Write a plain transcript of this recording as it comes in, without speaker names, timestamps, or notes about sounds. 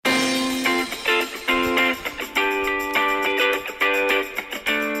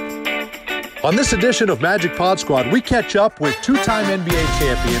On this edition of Magic Pod Squad, we catch up with two-time NBA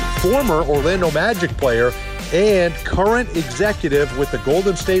champion, former Orlando Magic player, and current executive with the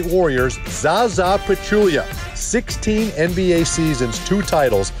Golden State Warriors, Zaza Pachulia. 16 NBA seasons, 2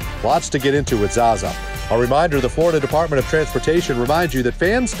 titles. Lots to get into with Zaza. A reminder, the Florida Department of Transportation reminds you that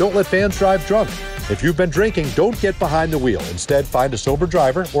fans don't let fans drive drunk. If you've been drinking, don't get behind the wheel. Instead, find a sober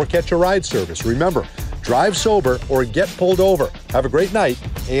driver or catch a ride service. Remember, drive sober or get pulled over. Have a great night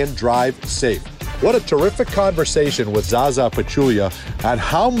and drive safe. What a terrific conversation with Zaza Pachulia on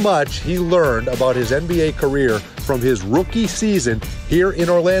how much he learned about his NBA career from his rookie season here in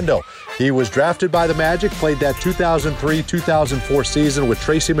Orlando. He was drafted by the Magic, played that 2003-2004 season with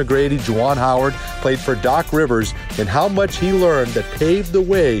Tracy McGrady, Juwan Howard, played for Doc Rivers, and how much he learned that paved the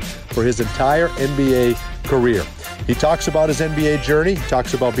way for his entire NBA career. He talks about his NBA journey. He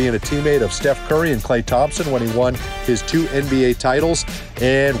talks about being a teammate of Steph Curry and Klay Thompson when he won his 2 NBA titles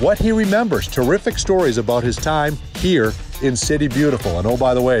and what he remembers. Terrific stories about his time here in City Beautiful. And oh,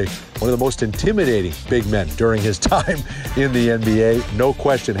 by the way, one of the most intimidating big men during his time in the NBA. No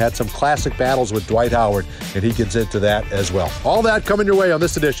question, had some classic battles with Dwight Howard, and he gets into that as well. All that coming your way on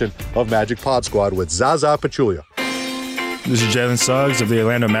this edition of Magic Pod Squad with Zaza Pachulia. This is Jalen Suggs of the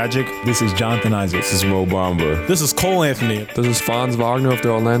Orlando Magic. This is Jonathan Isaac. This is Mo Bamba. This is Cole Anthony. This is Franz Wagner of the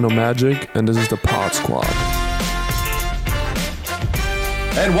Orlando Magic, and this is the Pod Squad.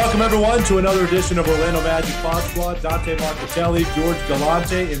 And welcome, everyone, to another edition of Orlando Magic Pod Squad. Dante Marchitelli, George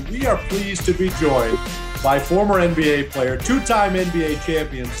Galante, and we are pleased to be joined by former NBA player, 2-time NBA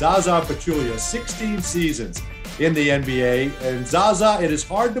champion, Zaza Pachulia, 16 seasons in the NBA. And Zaza, it is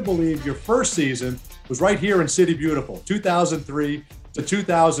hard to believe your first season was right here in City Beautiful, 2003 to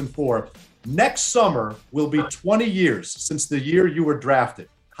 2004. Next summer will be 20 years since the year you were drafted.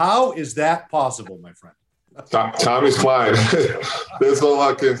 How is that possible, my friend? Time is flying. That's all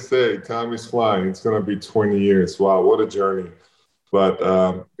I can say. Time is flying. It's going to be 20 years. Wow, what a journey. But,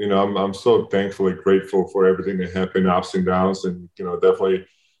 I'm so thankful and grateful for everything that happened, ups and downs, and, definitely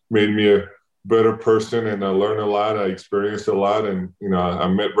made me a better person, and I learned a lot. I experienced a lot, and I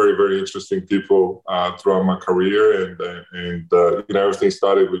met very, very interesting people throughout my career, and everything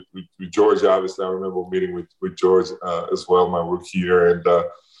started with George. Obviously, I remember meeting with George as well, my rookie year,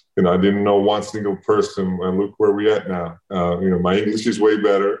 and I didn't know one single person, and look where we're at now. My English is way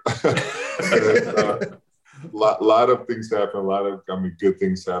better. And, lot of things happen. Good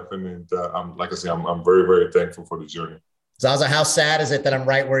things happen, and I'm very, very thankful for the journey. Zaza, how sad is it that I'm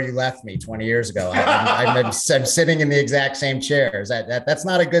right where you left me 20 years ago? I'm sitting in the exact same chair. That's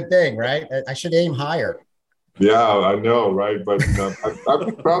not a good thing, right? I should aim higher. Yeah, I know, right? But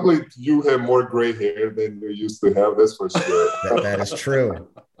I probably you have more gray hair than you used to have. That's for sure. That is true.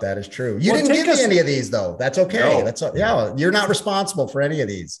 That is true. You didn't give me any of these, though. That's okay. No. You're not responsible for any of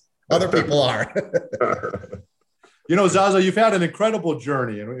these. Other people are. Zaza, you've had an incredible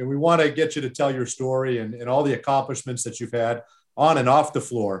journey, and we want to get you to tell your story and all the accomplishments that you've had on and off the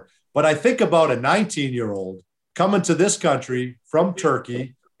floor. But I think about a 19-year-old coming to this country from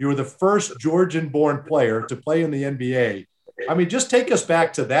Turkey. You were the first Georgian-born player to play in the NBA. I mean, just take us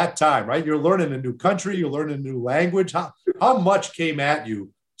back to that time, right? You're learning a new country. You're learning a new language. How much came at you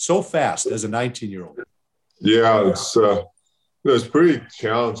so fast as a 19-year-old? Yeah, it's pretty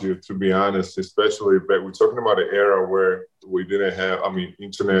challenging, to be honest, especially back. We're talking about an era where we didn't have,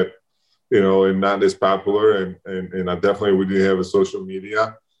 internet, and not as popular. And I definitely, we didn't have a social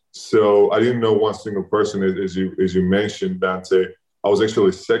media. So I didn't know one single person, as you mentioned, Dante. I was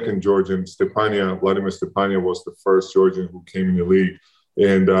actually second Georgian. Vladimir Stepania was the first Georgian who came in the league.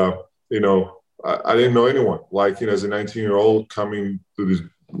 And, I didn't know anyone. As a 19-year-old coming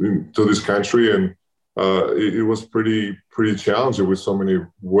to this country, and it was pretty challenging with so many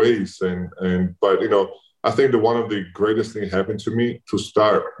ways. But I think that one of the greatest things happened to me to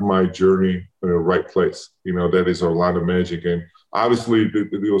start my journey in the right place. That is Orlando Magic. And obviously,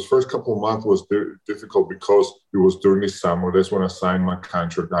 those first couple of months was difficult because it was during the summer. That's when I signed my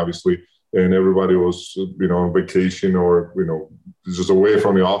contract, obviously. And everybody was, on vacation or, just away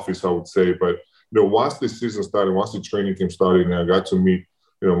from the office, I would say. But, once the season started, once the training camp started, and I got to meet,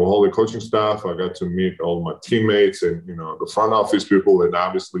 my whole coaching staff, I got to meet all my teammates and, the front office people, and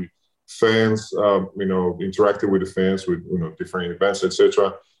obviously fans, interacted with the fans with, different events,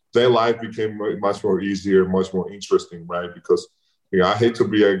 etc. Their life became much more easier, much more interesting, right? Because, I hate to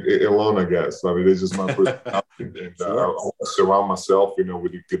be alone, I guess. It's just my personality. And I want to surround myself,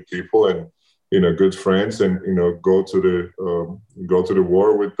 with good people and, good friends, and, go to the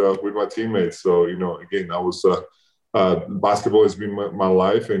war with my teammates. So, again, I was basketball has been my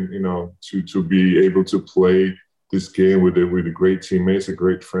life, and to be able to play this game with the great teammates and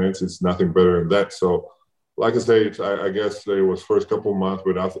great friends. It's nothing better than that. So, like I say, I guess it was first couple of months,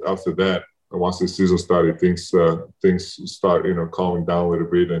 but after that, once the season started, things start calming down a little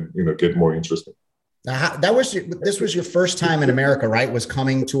bit and get more interesting. Now, this was your first time in America, right? Was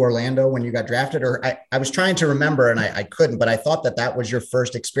coming to Orlando when you got drafted, or I was trying to remember and I couldn't, but I thought that was your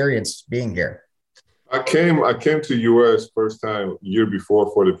first experience being here. I came to US first time year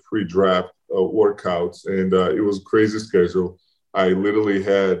before for the pre-draft workouts, and it was a crazy schedule. I literally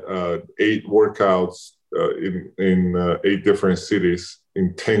had 8 workouts in 8 different cities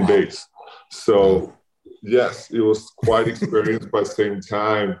in 10 days. So yes, it was quite experience, but at the same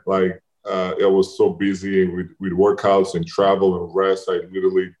time, like I was so busy with workouts and travel and rest, I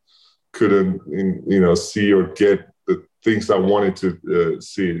literally couldn't see or get the things I wanted to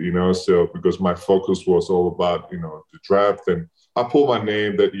see, so because my focus was all about the draft. And I pulled my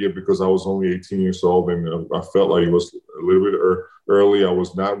name that year because I was only 18 years old, and I felt like it was a little bit early. I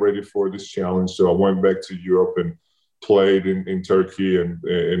was not ready for this challenge, so I went back to Europe and played in Turkey and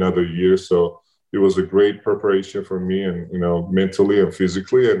another year. So it was a great preparation for me, and mentally and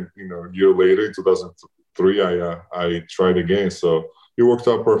physically. And a year later, in 2003, I tried again. So it worked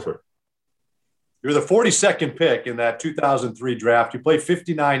out perfect. You're the 42nd pick in that 2003 draft. You played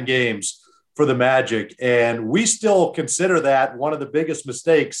 59 games for the Magic, and we still consider that one of the biggest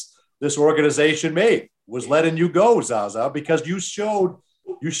mistakes this organization made was letting you go, Zaza, because you showed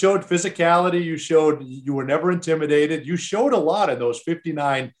physicality. You were never intimidated. You showed a lot in those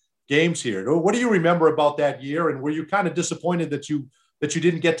 59 games here. What do you remember about that year? And were you kind of disappointed that you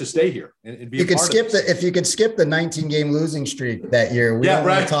didn't get to stay here and be if you could skip the 19-game losing streak that year, we don't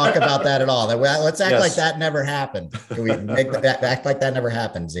want to talk about that at all. Let's act like that never happened. Can we act like that never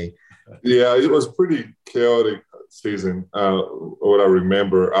happened, Z? Yeah, it was pretty chaotic season. What I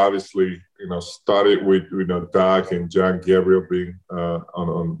remember, obviously, started with Doc and John Gabriel being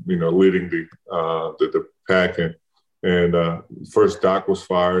leading the pack, and first Doc was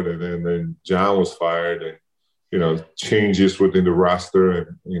fired, and then John was fired, and changes within the roster,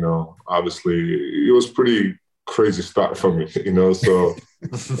 and obviously it was pretty crazy start for me. So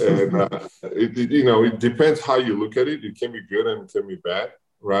and it depends how you look at it. It can be good and it can be bad,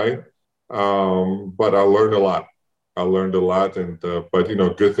 right? But I learned a lot. And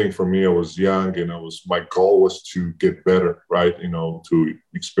but good thing for me, I was young, and my goal was to get better, right? To get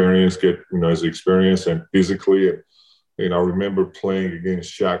experience and physically. And I remember playing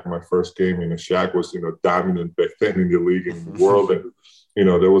against Shaq my first game, and Shaq was dominant back then in the league and in the world. And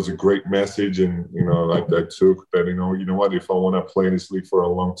there was a great message, and I took that. You know what? If I want to play in this league for a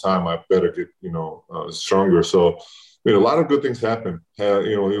long time, I better get stronger. So. A lot of good things happened.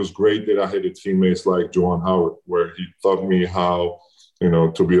 It was great that I had teammates like Juwan Howard, where he taught me how,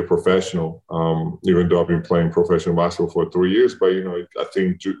 to be a professional, even though I've been playing professional basketball for 3 years. But, I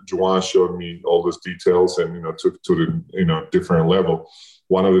think Juwan showed me all those details and, took to the, different level.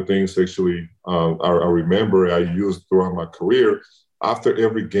 One of the things actually I remember I used throughout my career, after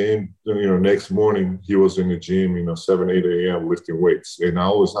every game, next morning, he was in the gym, 7, 8 a.m. lifting weights. And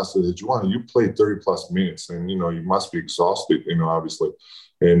I said, Juwan, you played 30 plus minutes and, you must be exhausted, obviously.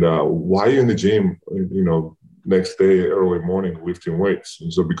 And why are you in the gym, next day, early morning, lifting weights?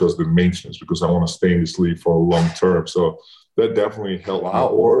 And so because the maintenance, because I want to stay in this league for a long term. So that definitely helped. Wow.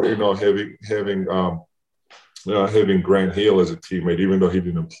 Or, having Grant Hill as a teammate, even though he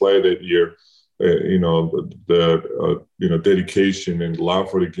didn't play that year, dedication and love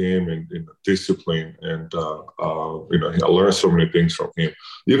for the game and discipline. And, I learned so many things from him.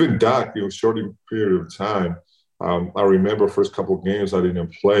 Even Doc, short period of time, I remember first couple of games I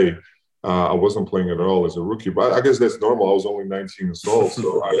didn't play. I wasn't playing at all as a rookie, but I guess that's normal. I was only 19 years old,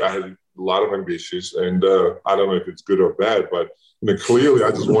 so I had a lot of ambitions. And I don't know if it's good or bad, but clearly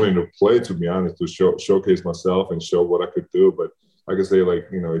I just wanted to play, to be honest, to showcase myself and show what I could do. But like I say,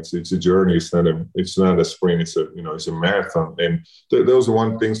 it's a journey. It's not a sprint. It's a marathon. And that was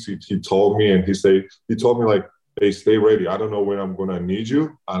one thing he told me. And he told me hey, stay ready. I don't know when I'm going to need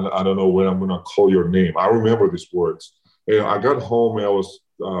you. I don't know when I'm going to call your name. I remember these words. And I got home and I was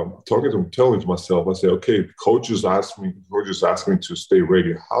telling to myself, I said, okay, coaches asked me to stay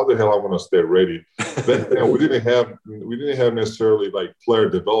ready. How the hell am I going to stay ready? We didn't have necessarily player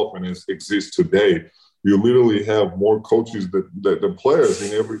development as exists today. You literally have more coaches than players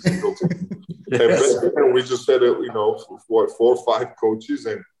in every single team. Yes. And we just had, 4 or 5 coaches.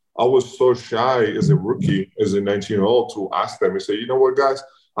 And I was so shy as a rookie, as a 19-year-old, to ask them and say, you know what, guys,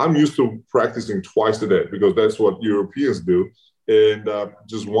 I'm used to practicing twice a day because that's what Europeans do. And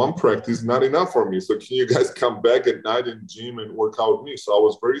just one practice is not enough for me. So can you guys come back at night and gym and work out with me? So I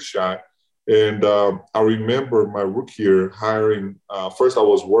was very shy. And I remember my rookie year hiring, first I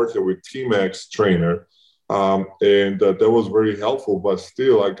was working with T-Max trainer, and that was very helpful, but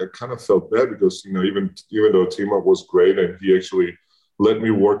still I kind of felt bad because, even though T-Max was great and he actually let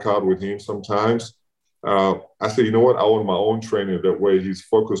me work out with him sometimes, I said, you know what, I want my own trainer. That way he's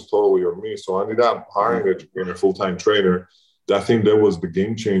focused totally on me. So I ended up hiring a full-time trainer. I think that was the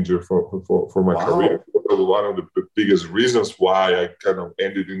game changer for my career. That was one of the biggest reasons why I kind of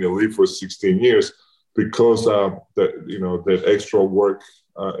ended in the league for 16 years, because that extra work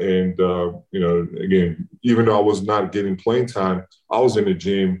and again, even though I was not getting playing time, I was in the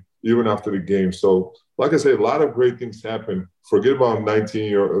gym even after the game. So, like I said, a lot of great things happen. Forget about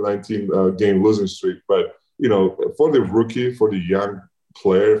 19 game losing streak, but for the rookie, for the young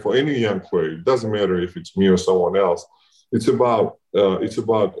player, for any young player, it doesn't matter if it's me or someone else. It's about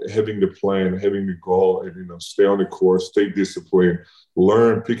having the plan, having the goal, and stay on the course, stay disciplined,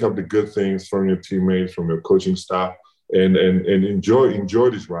 learn, pick up the good things from your teammates, from your coaching staff, and enjoy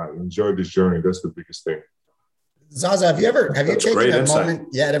this ride, enjoy this journey. That's the biggest thing. Zaza, have you taken a moment?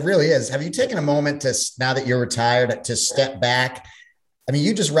 Yeah, it really is. Have you taken a moment to, now that you're retired, to step back? I mean,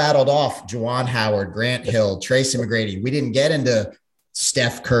 you just rattled off Juwan Howard, Grant Hill, Tracy McGrady. We didn't get into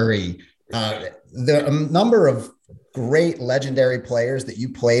Steph Curry. The number of great legendary players that you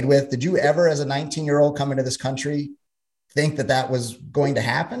played with. Did you ever, as a 19-year-old come into this country, think that was going to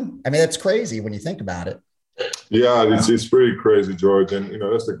happen? I mean, that's crazy when you think about it. Yeah, it's pretty crazy, George. And,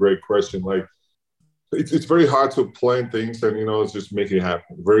 that's a great question. Like, it's very hard to plan things and, it's just make it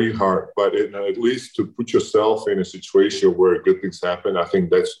happen. Very hard. But at least to put yourself in a situation where good things happen, I think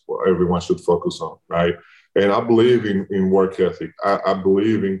that's what everyone should focus on, right? And I believe in work ethic. I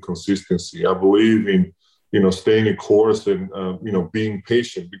believe in consistency. I believe in, staying in course and, being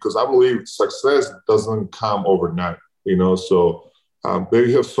patient, because I believe success doesn't come overnight, So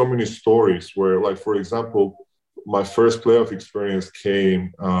they have so many stories where, like, for example, my first playoff experience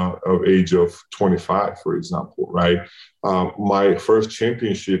came of age of 25, for example, right? My first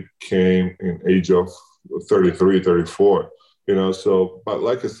championship came in age of 33, 34, So, but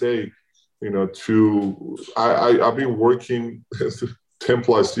like I say, I've been working 10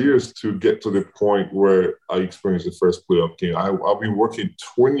 plus years to get to the point where I experienced the first playoff game. I've been working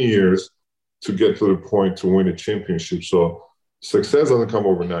 20 years to get to the point to win a championship. So success doesn't come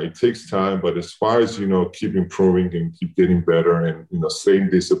overnight. It takes time, but as far as, keep improving and keep getting better and, staying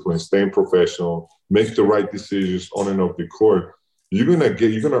disciplined, staying professional, make the right decisions on and off the court, you're going to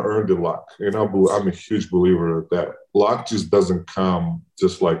earn the luck. And I'm a huge believer of that. Luck just doesn't come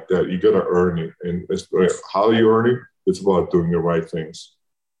just like that. You got to earn it. And how you earn it, it's about doing the right things.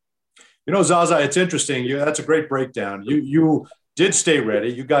 Zaza, it's interesting. That's a great breakdown. You did stay ready.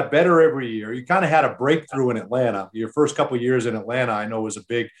 You got better every year. You kind of had a breakthrough in Atlanta. Your first couple of years in Atlanta, I know, was a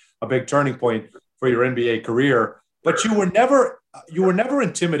big turning point for your NBA career. But you were never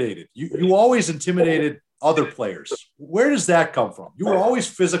intimidated. You always intimidated other players. Where does that come from? You were always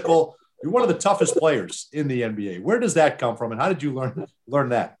physical. You're one of the toughest players in the NBA. Where does that come from, and how did you learn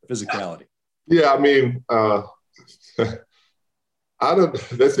that physicality? Yeah, I mean,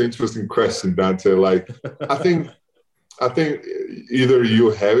 that's an interesting question, Dante. Like, I think either you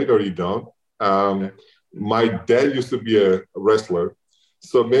have it or you don't. My dad used to be a wrestler,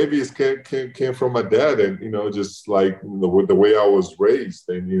 so maybe it came from my dad, and just like the way I was raised.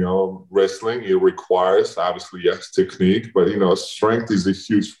 And wrestling, it requires, obviously, yes, technique, but strength is a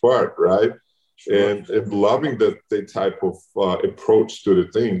huge part, right? Sure. And loving that type of approach to the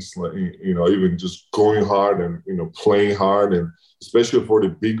things, like, even just going hard and playing hard, and especially for the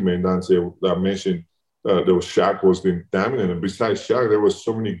big men, Dante, that I mentioned. There was Shaq was the dominant, and besides Shaq, there was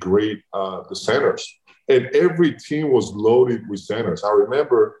so many great the centers, and every team was loaded with centers. I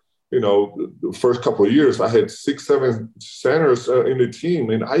remember, the first couple of years, I had 6-7 centers in the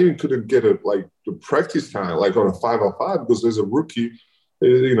team, and I even couldn't get the practice time, like on a 5-on-5, because there's a rookie.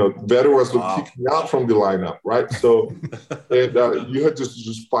 Veterans were kicking out from the lineup, right? So and, you had to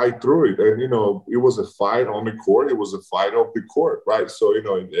just fight through it. And, it was a fight on the court. It was a fight off the court, right? So,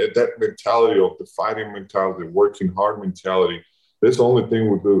 that mentality of the fighting mentality, working hard mentality, that's the only thing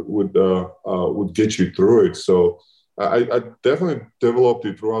would get you through it. So I definitely developed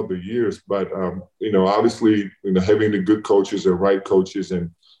it throughout the years. But, obviously, having the good coaches and right coaches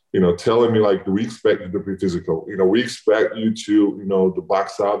and, telling me, like, we expect you to be physical. We expect you to, to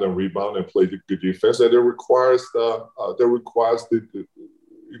box out and rebound and play the good defense. And it requires the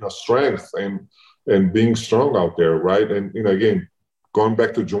strength and being strong out there, right? And, again, going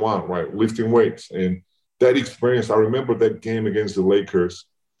back to Juwan, right, lifting weights. And that experience, I remember that game against the Lakers.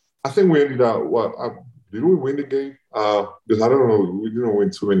 I think we ended up, did we win the game? Because I don't know, we didn't win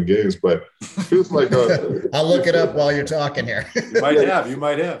too many games, but it feels like I'll look it up while you're talking here. You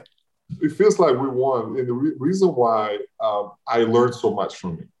might have. It feels like we won. And the reason why I learned so much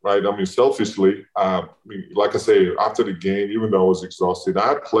from it, right? I mean, selfishly, like I say, after the game, even though I was exhausted, I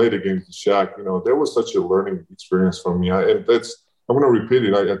had played against Shaq. You know, that was such a learning experience for me. I'm going to repeat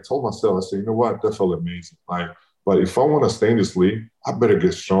it. I told myself, I said, you know what? That felt amazing. But if I want to stay in this league, I better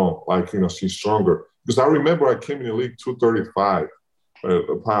get strong, she's stronger. Because I remember I came in the league 235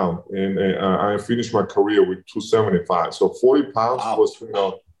 a pound, and I finished my career with 275. So 40 pounds was,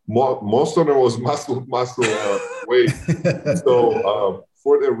 most of it was muscle weight. So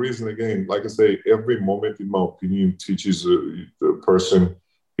for that reason, again, like I say, every moment, in my opinion, teaches the person,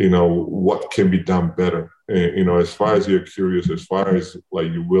 what can be done better. And, as far as you're curious, as far as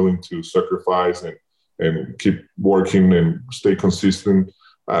like you're willing to sacrifice and keep working and stay consistent,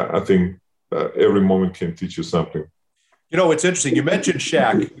 I think every moment can teach you something. It's interesting. You mentioned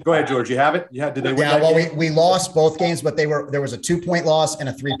Shaq. Go ahead, George. You have it? Did they win? Yeah, well, we lost both games, but there was a 2-point loss and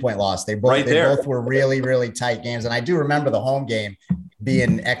a 3-point loss. They both were really, really tight games. And I do remember the home game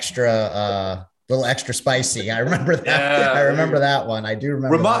being little extra spicy. I remember that. Yeah, I remember that one. I do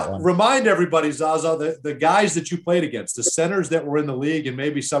remember that one. Remind everybody, Zaza, the guys that you played against, the centers that were in the league, and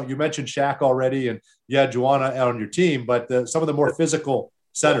maybe some, you mentioned Shaq already, and you had Juwan on your team, but some of the more physical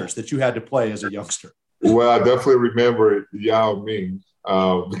centers that you had to play as a youngster. Well, I definitely remember Yao Ming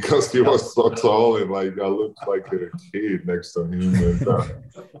because he was so tall and I looked like a kid next to him.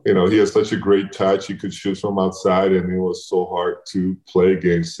 And, he had such a great touch. He could shoot from outside and it was so hard to play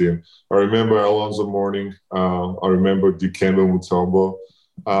against him. I remember Alonzo Mourning. I remember Dikembe Mutombo.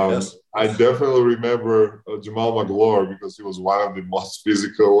 Yes. I definitely remember Jamal Magloire because he was one of the most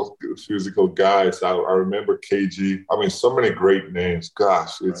physical guys. I remember KG. I mean, so many great names.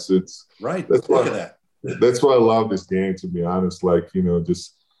 Gosh, it's right. Look at that. That's why I love this game, to be honest.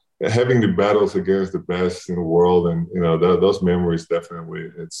 Just having the battles against the best in the world, and those memories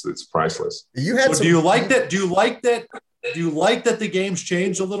definitely it's priceless. Do you like that? Do you like that the game's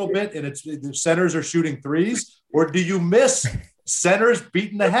changed a little bit and the centers are shooting threes, or do you miss centers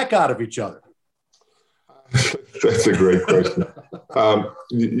beating the heck out of each other? That's a great question.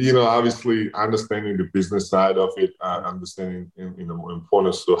 Obviously understanding the business side of it, understanding,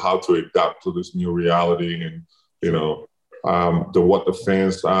 importance to how to adapt to this new reality and, what the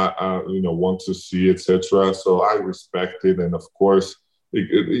fans want to see, etc. So I respect it. And of course,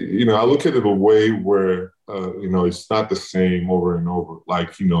 I look at it a way where, it's not the same over and over.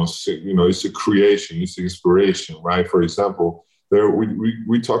 It's a creation, it's inspiration, right? For example,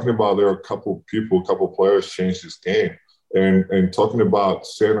 we talking about there are a couple players changed this game, and talking about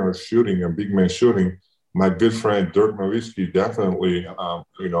center shooting and big man shooting. My good friend Dirk Nowitzki definitely,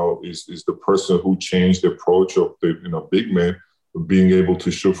 is the person who changed the approach of the big man being able to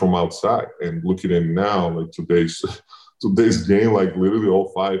shoot from outside. And look at him now, like today's game, like literally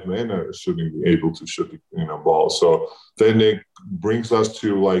all 5 men are able to shoot the ball. So then it brings us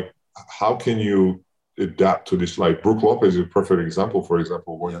to how can you adapt to this? Like Brook Lopez is a perfect example. For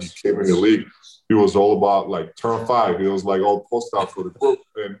example, when he came in the league, he was all about turn 5. He was all post out for the group.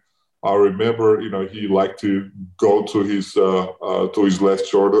 And I remember, he liked to go to his left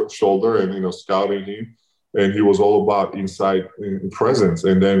shoulder and scouting him, and he was all about inside presence.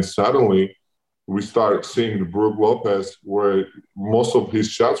 And then suddenly we started seeing the Brook Lopez where most of his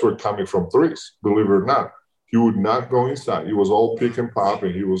shots were coming from threes. Believe it or not. He would not go inside. He was all pick and pop,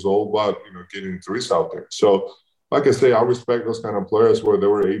 and he was all about, getting threes out there. So, like I say, I respect those kind of players where they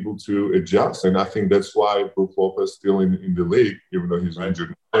were able to adjust. And I think that's why Brook Lopez is still in the league, even though he's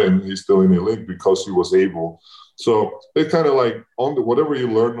injured, and he's still in the league because he was able. So it's kind of whatever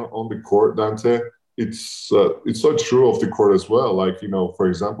you learn on the court, Dante, it's so true off the court as well. For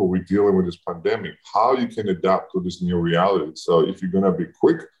example, we're dealing with this pandemic, how you can adapt to this new reality. So if you're going to be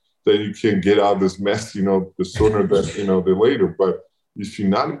quick, then you can get out of this mess, the sooner than, the later. But if you're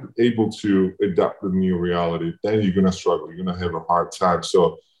not able to adapt to the new reality, then you're going to struggle. You're going to have a hard time.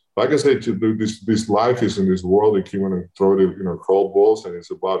 So, like I said, this life is in this world that you want to throw the, curl balls, and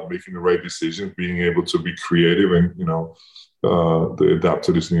it's about making the right decisions, being able to be creative and, to adapt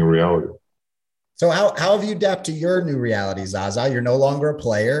to this new reality. So how have you adapted to your new reality, Zaza? You're no longer a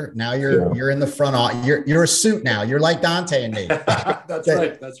player. Now you're in the front office. You're a suit now. You're like Dante and me. That's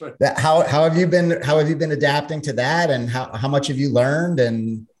right. How have you been adapting to that, and how much have you learned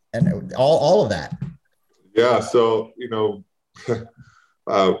and all of that? Yeah. So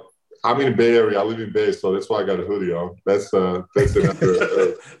I'm in the Bay Area. I live in Bay, so that's why I got a hoodie on. That's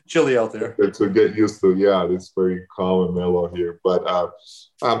another chilly out there to get used to. Yeah, it's very calm and mellow here. But I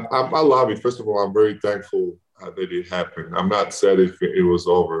love it. First of all, I'm very thankful that it happened. I'm not sad if it was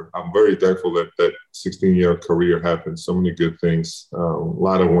over. I'm very thankful that 16-year career happened. So many good things, a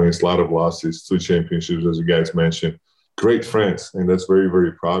lot of wins, a lot of losses, 2 championships, as you guys mentioned. Great friends, and that's very,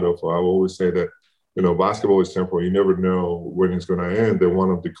 very proud of. I always say that, basketball is temporal. You never know when it's going to end. And one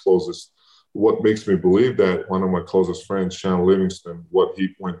of the closest, what makes me believe that, one of my closest friends, Sean Livingston, what he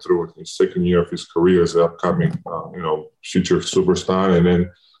went through in his second year of his career as an upcoming, future superstar. And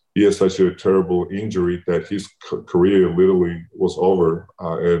then he had such a terrible injury that his career literally was over.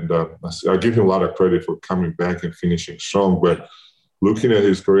 I give him a lot of credit for coming back and finishing strong. But looking at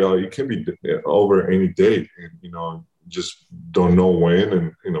his career, it can be over any day. And, just don't know when,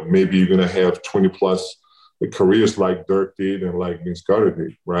 and maybe you're gonna have 20 plus careers like Dirk did and like Vince Carter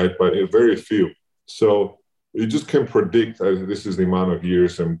did, right? But very few. So you just can predict this is the amount of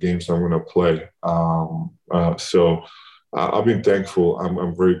years and games I'm gonna play. So I've been thankful.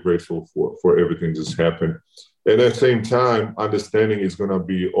 I'm very grateful for everything that's happened. And at the same time, understanding it's gonna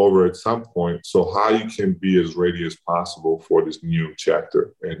be over at some point. So how you can be as ready as possible for this new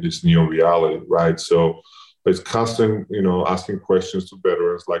chapter and this new reality, right? So it's constant, asking questions to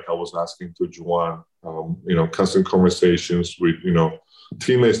veterans like I was asking to Juwan, constant conversations with,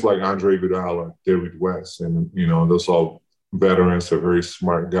 teammates like Andre Iguodala, David West, and, those all veterans are very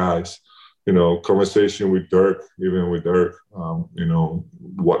smart guys. Conversation with Dirk, even with Dirk,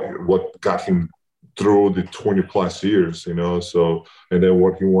 what got him through the 20 plus years, so, and then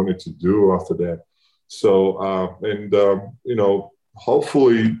what he wanted to do after that. So,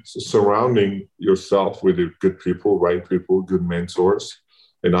 hopefully surrounding yourself with good people, right people, good mentors,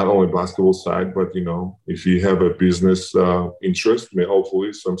 and not only basketball side, but, if you have a business interest,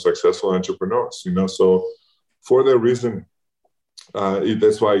 hopefully some successful entrepreneurs, so for that reason,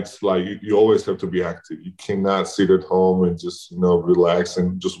 that's why it's like you always have to be active. You cannot sit at home and just, relax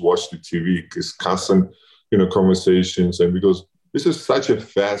and just watch the TV. It's constant, conversations. And because this is such a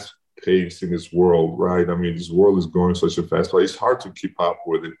fast pace in this world, right? I mean, this world is going such a fast pace. It's hard to keep up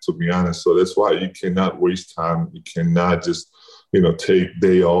with it, to be honest. So that's why you cannot waste time. You cannot just, take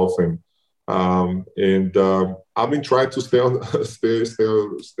day off. And I've been trying to staying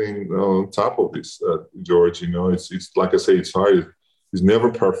on top of this, George. It's like I say, it's hard. It's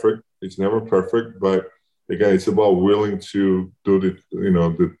never perfect. But again, it's about willing to do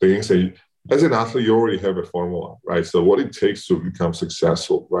the things that as an athlete, you already have a formula, right? So what it takes to become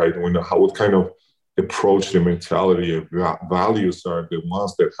successful, right? What kind of approach, the mentality, and values are the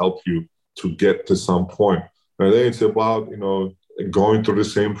ones that help you to get to some point. And then it's about, going through the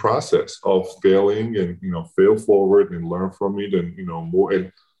same process of failing and, fail forward and learn from it and, more.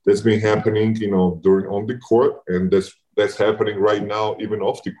 And that's been happening, during on the court. And that's happening right now, even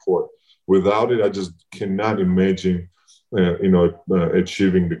off the court. Without it, I just cannot imagine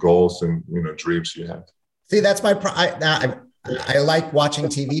achieving the goals and, dreams you have. See, that's my I like watching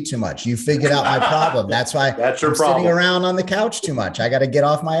TV too much. You figured out my problem. That's why that's your I'm problem. Sitting around on the couch too much. I got to get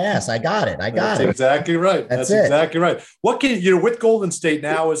off my ass. I got it. That's exactly right. That's exactly right. What can with Golden State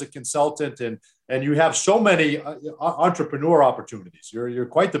now as a consultant and you have so many entrepreneur opportunities. You're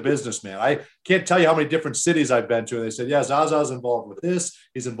quite the businessman. I can't tell you how many different cities I've been to. And they said, yeah, Zaza's involved with this.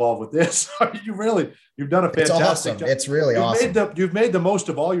 He's involved with this. You've done a fantastic job. It's really awesome. You've made the most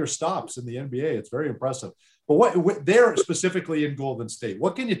of all your stops in the NBA. It's very impressive. But what they're specifically in Golden State,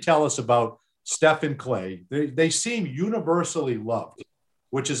 what can you tell us about Steph and Clay? They seem universally loved,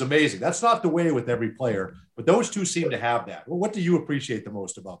 which is amazing. That's not the way with every player, but those two seem to have that. Well, what do you appreciate the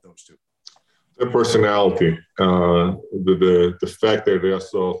most about those two? Their personality, the fact that they are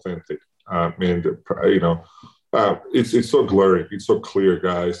so authentic. It's so glaring, it's so clear,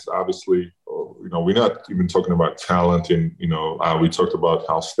 guys. Obviously, we're not even talking about talent, and we talked about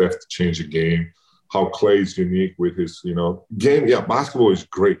how Steph changed the game, how Clay is unique with his game. Yeah, basketball is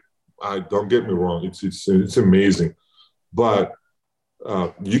great. Don't get me wrong, it's amazing, but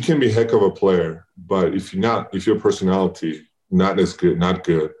you can be a heck of a player, but if your personality not as good, not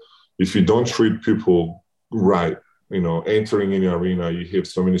good. If you don't treat people right, entering in the arena, you have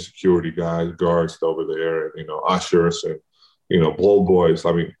so many security guards over there, and, ushers and, ball boys.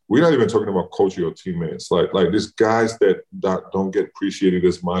 I mean, we're not even talking about coaching your teammates. Like these guys that don't get appreciated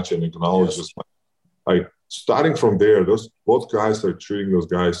as much and acknowledged as much. Like starting from there, both guys are treating those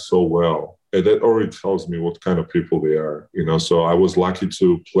guys so well. And that already tells me what kind of people they are, So I was lucky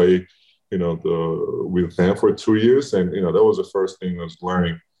to play, with them for 2 years. And, that was the first thing I was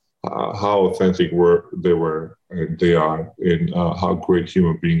learning. how authentic they were and they are, and how great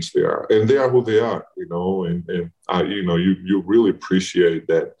human beings they are, and they are who they are, and you really appreciate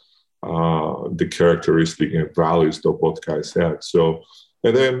that the characteristic and values that both guys had. So,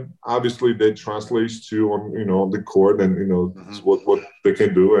 and then obviously that translates to on the court, and what they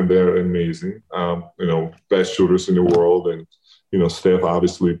can do, and they're amazing. Best shooters in the world, and Steph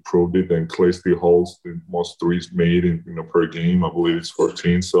obviously proved it, and Klay still holds the most threes made in per game. I believe it's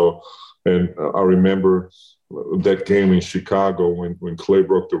 14. So, and I remember that game in Chicago when Klay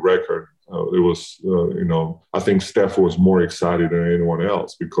broke the record. It was I think Steph was more excited than anyone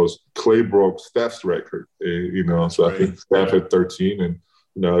else because Klay broke Steph's record. So I think Steph had 13 and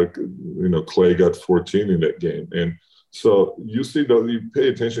Klay got 14 in that game. And so you see, you pay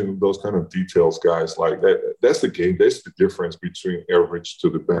attention to those kind of details, guys, like that. That's the game. That's the difference between average to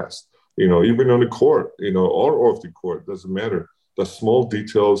the best. Even on the court, or off the court, doesn't matter. The small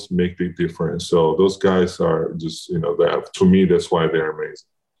details make the difference. So those guys are just, that to me, that's why they're amazing.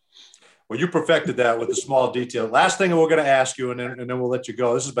 Well, you perfected that with the small detail. Last thing we're going to ask you, and then we'll let you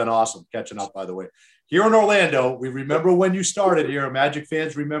go. This has been awesome catching up, by the way. Here in Orlando, we remember when you started here. Magic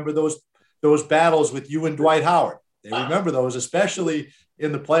fans remember those battles with you and Dwight Howard. They remember those, especially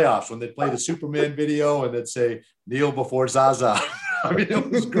in the playoffs when they'd play the Superman video and they'd say, kneel before Zaza. I mean, it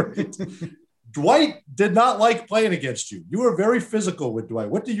was great. Dwight did not like playing against you. You were very physical with Dwight.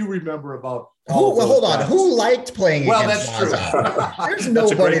 What do you remember about hold on. Who liked playing against Zaza? That's true. There's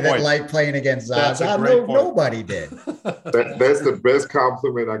nobody that liked playing against Zaza. Nobody did. That's the best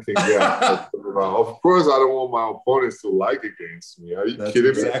compliment I can get. Of course, I don't want my opponents to like against me. Are you kidding me?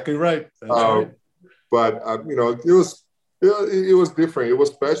 Exactly right. That's right. But it was different. It was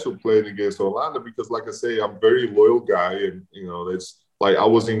special playing against Orlando because, like I say, I'm a very loyal guy, and it's like I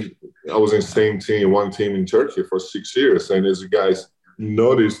was in one team in Turkey for 6 years, and as you guys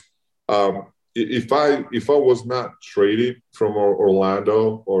noticed, if I was not traded from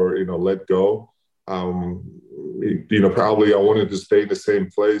Orlando or let go, probably I wanted to stay in the same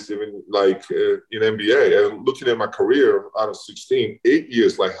place, even like in NBA. And looking at my career out of 16, 8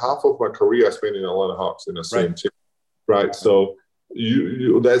 years, like half of my career I spent in Atlanta Hawks in the same team, right? So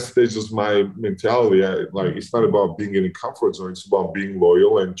that's just my mentality. It's not about being in a comfort zone. It's about being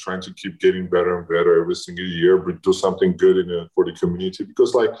loyal and trying to keep getting better and better every single year, but do something good for the community.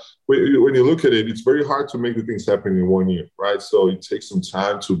 Because when you look at it, it's very hard to make the things happen in 1 year, right? So it takes some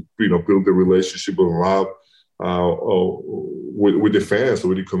time to build the relationship and love with the fans,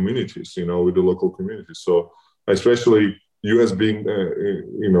 with the communities, with the local communities. So especially U.S. being,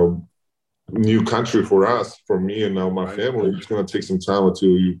 new country for us, for me and now my family, it's going to take some time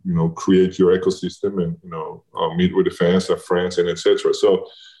until you create your ecosystem and meet with the fans, our friends, and etc. So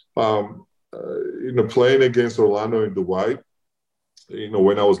playing against Orlando in the White,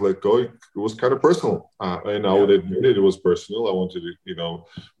 when I was let go, it was kind of personal, and I would admit it was personal. I wanted to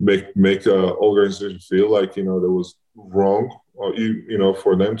make an organization feel like that was wrong,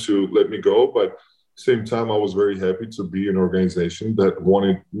 for them to let me go, but same time, I was very happy to be an organization that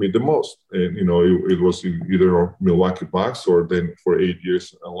wanted me the most. And, it was either Milwaukee Bucks or then for 8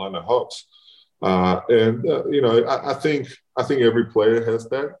 years, Atlanta Hawks. I think every player has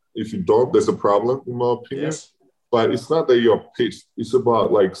that. If you don't, there's a problem, in my opinion. Yes. But it's not that you're pissed. It's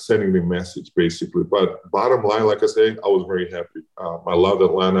about sending the message, basically. But bottom line, like I say, I was very happy. I loved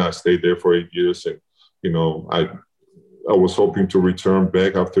Atlanta. I stayed there for 8 years. And, I was hoping to return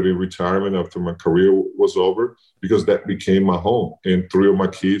back after the retirement, after my career was over, because that became my home. And 3 of my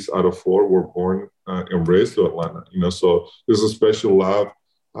kids out of 4 were born and raised in Atlanta. So there's a special love,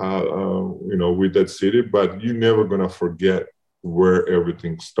 with that city. But you're never gonna forget where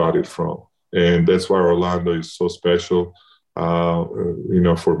everything started from, and that's why Orlando is so special,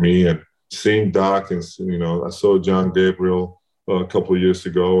 for me. And seeing Doc, and I saw John Gabriel a couple of years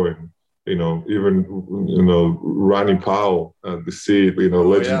ago, and even Ronnie Powell, the Seed,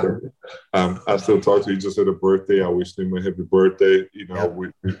 legendary. I still talk to him. He just had a birthday. I wish him a happy birthday.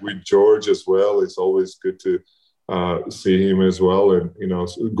 With George as well. It's always good to see him as well, and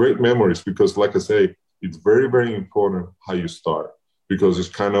great memories. Because, like I say, it's very, very important how you start, because it's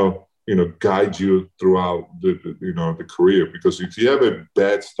kind of guide you throughout the career. Because if you have a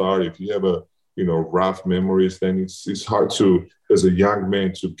bad start, if you have a rough memories, then it's hard to, as a young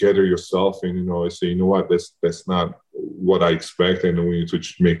man, to gather yourself and, say, what, that's not what I expect, and we need to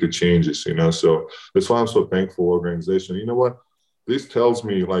make the changes, So that's why I'm so thankful for the organization. You know what? This tells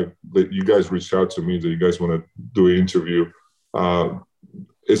me, that you guys reached out to me, that you guys want to do an interview.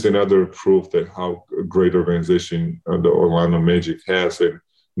 It's another proof that how great organization the Orlando Magic has, and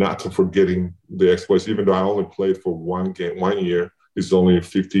not to forgetting the exploits, even though I only played for 1 year. it's only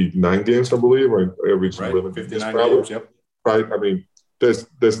 59 games, I believe, or average right. 11 59 games. games, yep. Right. I mean,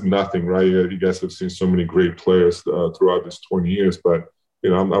 there's nothing, right? You guys have seen so many great players throughout this 20 years, but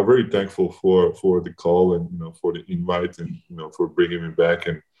I'm very thankful for the call and for the invite and for bringing me back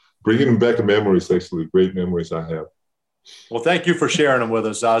and bringing back memories. Actually, great memories I have. Well, thank you for sharing them with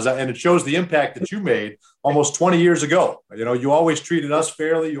us, Zaza. And it shows the impact that you made almost 20 years ago. You always treated us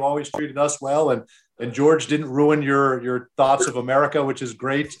fairly. You always treated us well. And George didn't ruin your thoughts of America, which is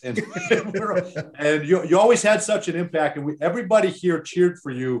great. And you always had such an impact. And everybody here cheered for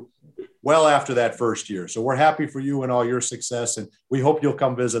you well after that first year. So we're happy for you and all your success. And we hope you'll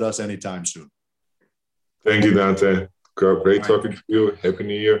come visit us anytime soon. Thank you, Dante. Great talking to you. Happy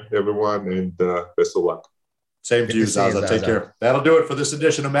New Year, everyone. And best of luck. Same to you, Zaza. Take care. That'll do it for this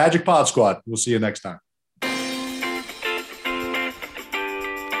edition of Magic Pod Squad. We'll see you next time.